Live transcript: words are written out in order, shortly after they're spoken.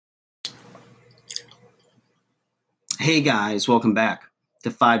Hey guys, welcome back to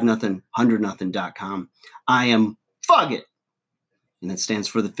 5 nothing 100 nothing.com. I am Fuggit, and that stands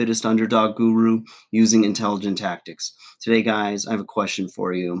for the fittest underdog guru using intelligent tactics. Today, guys, I have a question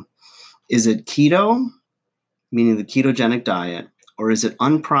for you. Is it keto, meaning the ketogenic diet, or is it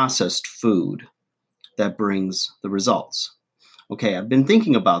unprocessed food that brings the results? Okay, I've been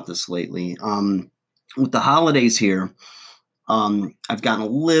thinking about this lately. With the holidays here, I've gotten a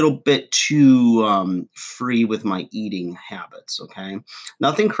little bit too free with my eating habits. Okay,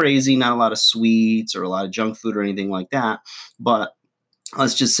 nothing crazy, not a lot of sweets or a lot of junk food or anything like that. But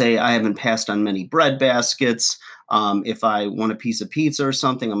let's just say I haven't passed on many bread baskets. If I want a piece of pizza or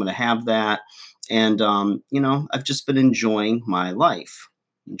something, I'm going to have that. And I've just been enjoying my life,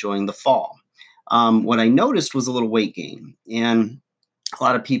 enjoying the fall. What I noticed was a little weight gain, and a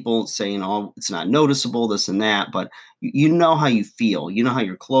lot of people saying, "Oh, it's not noticeable, this and that," but you know how you feel. You know how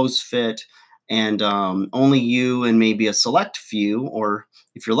your clothes fit, and only you and maybe a select few, or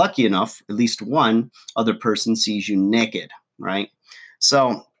if you're lucky enough, at least one other person sees you naked, right?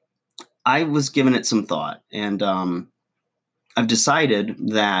 So I was giving it some thought, and I've decided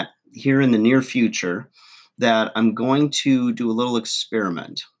that here in the near future, that I'm going to do a little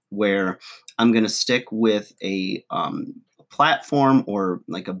experiment where I'm going to stick with a platform or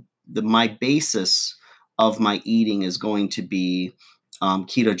like my basis of my eating is going to be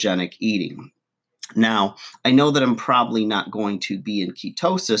ketogenic eating. Now, I know that I'm probably not going to be in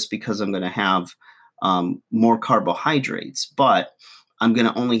ketosis because I'm going to have more carbohydrates, but I'm going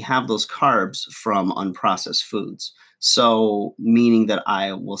to only have those carbs from unprocessed foods. So, meaning that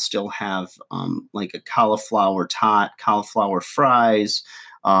I will still have like a cauliflower tot, cauliflower fries,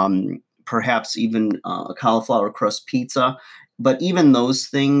 perhaps even a cauliflower crust pizza. But even those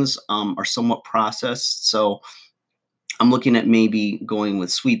things are somewhat processed. So, I'm looking at maybe going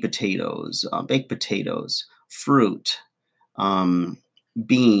with sweet potatoes, baked potatoes, fruit, um,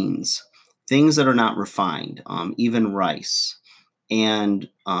 beans, things that are not refined, even rice, and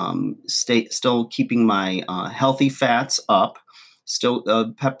still keeping my healthy fats up, still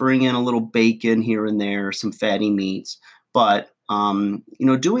peppering in a little bacon here and there, some fatty meats, but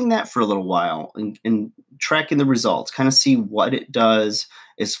doing that for a little while and tracking the results, kind of see what it does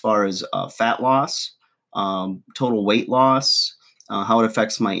as far as fat loss, total weight loss, how it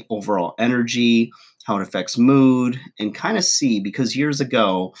affects my overall energy, how it affects mood, and kind of see, because years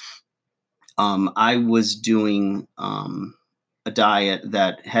ago, I was doing a diet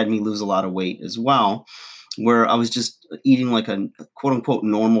that had me lose a lot of weight as well, where I was just eating like a quote unquote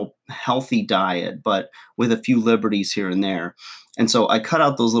normal healthy diet, but with a few liberties here and there. And so I cut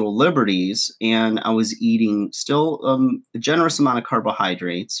out those little liberties and I was eating still a generous amount of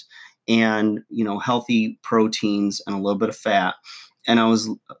carbohydrates and, healthy proteins and a little bit of fat. And I was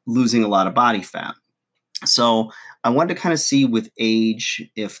losing a lot of body fat. So I wanted to kind of see with age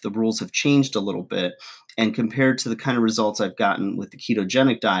if the rules have changed a little bit and compared to the kind of results I've gotten with the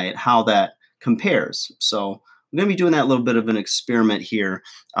ketogenic diet, how that compares. So I'm going to be doing that little bit of an experiment here.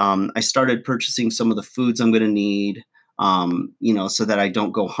 I started purchasing some of the foods I'm going to need, so that I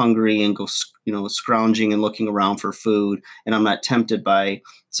don't go hungry and go, scrounging and looking around for food. And I'm not tempted by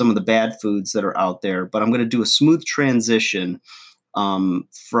some of the bad foods that are out there. But I'm going to do a smooth transition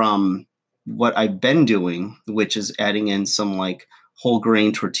from what I've been doing, which is adding in some like whole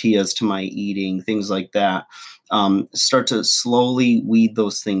grain tortillas to my eating, things like that. Start to slowly weed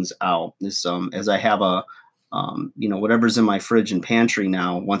those things out. As I have whatever's in my fridge and pantry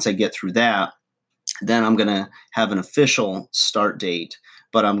now. Once I get through that, then I'm gonna have an official start date.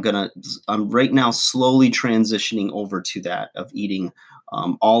 But I'm right now slowly transitioning over to that of eating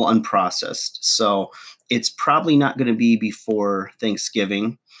all unprocessed. So it's probably not going to be before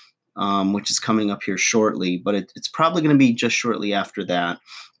Thanksgiving, which is coming up here shortly, but it's probably going to be just shortly after that.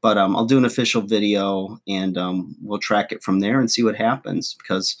 But I'll do an official video and we'll track it from there and see what happens,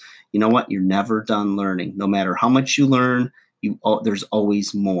 because you know what? You're never done learning. No matter how much you learn, there's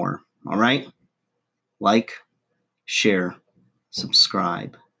always more. All right? Like, share,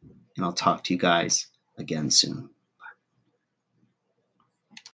 subscribe, and I'll talk to you guys again soon.